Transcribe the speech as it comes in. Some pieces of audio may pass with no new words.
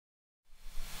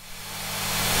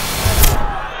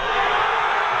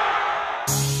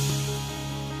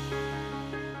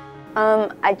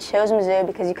I chose Mizzou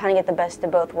because you kind of get the best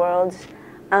of both worlds.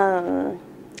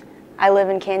 I live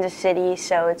in Kansas City,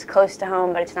 so it's close to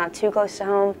home, but it's not too close to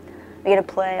home. We get to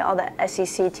play all the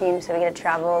SEC teams, so we get to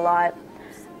travel a lot.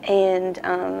 And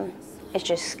it's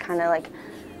just kind of like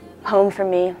home for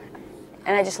me.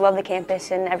 And I just love the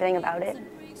campus and everything about it.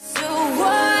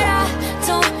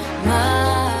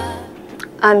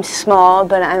 I'm small,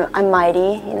 but I'm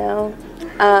mighty, you know.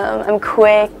 I'm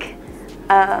quick,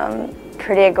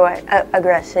 pretty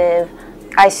aggressive.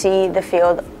 I see the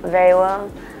field very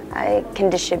well. I can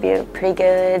distribute pretty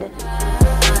good.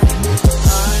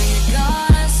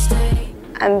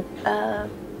 I'm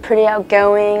pretty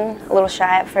outgoing, a little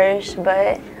shy at first,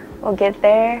 but we'll get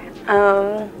there.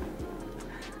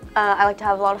 I like to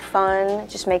have a lot of fun,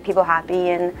 just make people happy,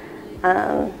 and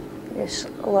just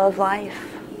love life.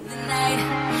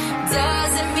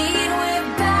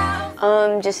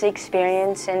 Just the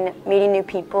experience and meeting new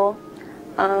people.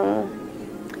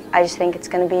 I just think it's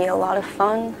going to be a lot of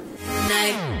fun.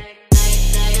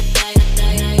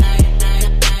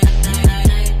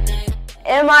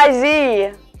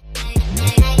 MIZ!